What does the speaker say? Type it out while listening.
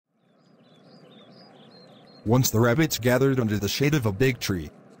Once the rabbits gathered under the shade of a big tree.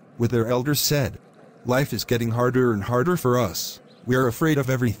 With their elders said, "Life is getting harder and harder for us. We are afraid of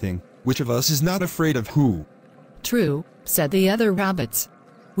everything. Which of us is not afraid of who?" "True," said the other rabbits.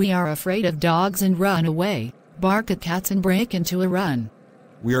 "We are afraid of dogs and run away, bark at cats and break into a run."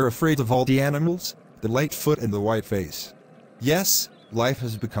 "We are afraid of all the animals, the light foot and the white face. Yes, life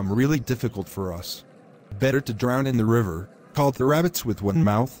has become really difficult for us. Better to drown in the river," called the rabbits with one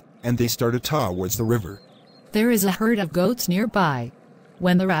mouth, and they started towards the river. There is a herd of goats nearby.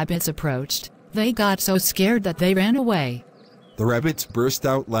 When the rabbits approached, they got so scared that they ran away. The rabbits burst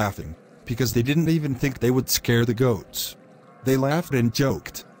out laughing, because they didn't even think they would scare the goats. They laughed and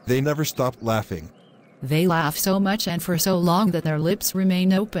joked. They never stopped laughing. They laugh so much and for so long that their lips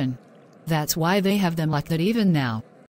remain open. That's why they have them like that even now.